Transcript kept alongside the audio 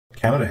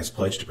Canada has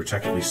pledged to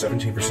protect at least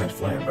 17%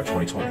 of land by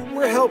 2020.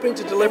 We're helping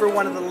to deliver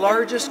one of the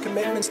largest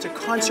commitments to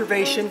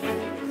conservation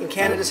in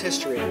Canada's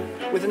history,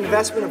 with an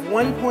investment of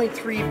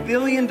 $1.3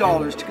 billion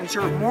to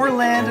conserve more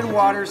land and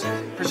waters,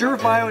 preserve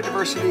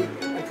biodiversity,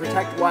 and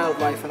protect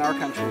wildlife in our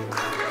country.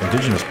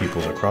 Indigenous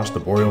peoples across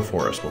the boreal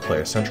forest will play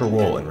a central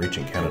role in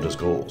reaching Canada's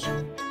goals.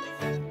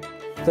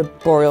 The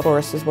boreal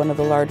forest is one of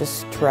the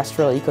largest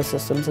terrestrial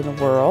ecosystems in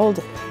the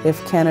world.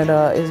 If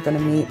Canada is going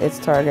to meet its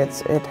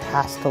targets, it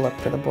has to look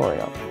to the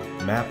boreal.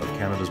 Map of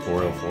Canada's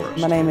boreal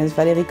forest. My name is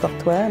Valérie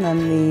Courtois and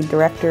I'm the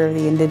Director of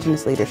the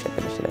Indigenous Leadership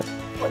Initiative.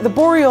 The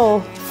boreal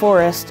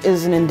forest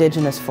is an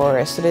Indigenous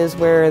forest. It is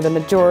where the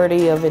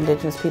majority of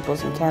Indigenous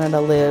peoples in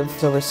Canada live.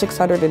 There's over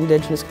 600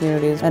 Indigenous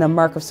communities, and a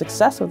mark of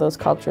success of those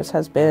cultures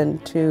has been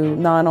to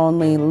not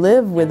only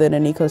live within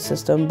an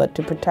ecosystem, but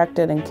to protect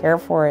it and care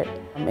for it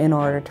in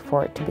order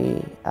for it to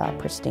be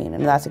pristine.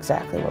 And that's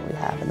exactly what we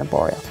have in the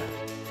boreal.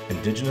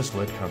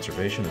 Indigenous-led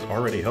conservation is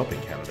already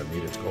helping Canada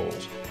meet its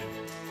goals.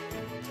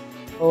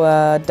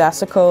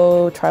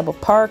 Dasyko Tribal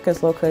Park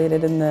is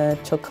located in the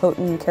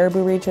Chilcotin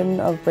Caribou region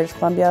of British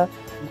Columbia.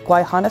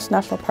 Guayhanas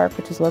National Park,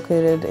 which is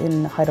located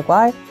in Haida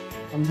Gwaii.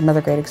 Another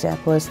great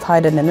example is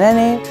Haida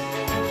Nanene.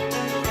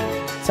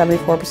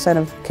 74%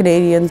 of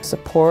Canadians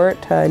support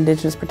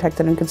Indigenous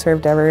protected and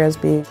conserved areas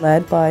being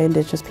led by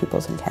Indigenous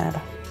peoples in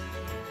Canada.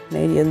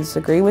 Canadians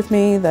agree with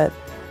me that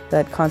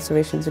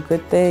conservation is a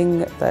good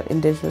thing, that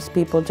Indigenous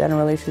people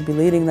generally should be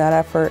leading that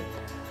effort.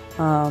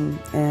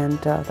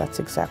 That's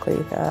exactly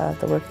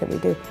the work that we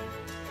do.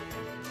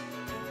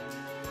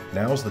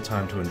 Now is the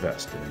time to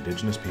invest in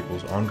Indigenous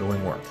people's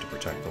ongoing work to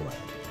protect the land.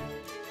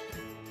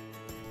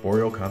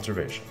 Boreal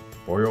Conservation,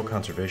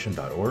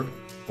 borealconservation.org,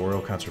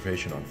 Boreal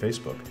Conservation on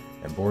Facebook,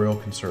 and Boreal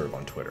Conserve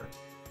on Twitter.